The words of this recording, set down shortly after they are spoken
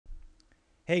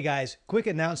Hey guys, quick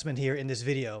announcement here in this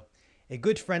video. A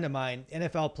good friend of mine,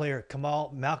 NFL player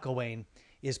Kamaal Mcilwain,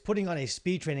 is putting on a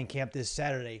speed training camp this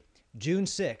Saturday, June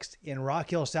 6th in Rock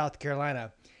Hill, South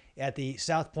Carolina at the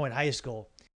South Pointe High School.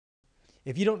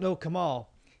 If you don't know Kamaal,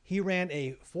 he ran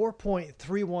a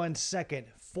 4.31 second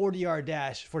 40-yard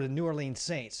dash for the New Orleans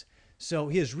Saints. So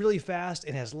he is really fast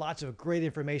and has lots of great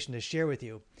information to share with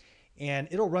you. And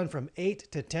it'll run from 8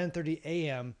 to 10:30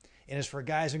 a.m. and is for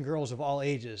guys and girls of all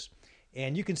ages.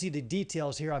 And you can see the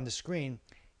details here on the screen,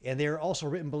 and they are also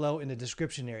written below in the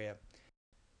description area.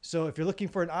 So if you're looking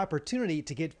for an opportunity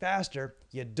to get faster,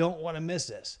 you don't want to miss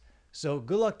this. So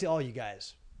good luck to all you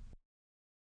guys.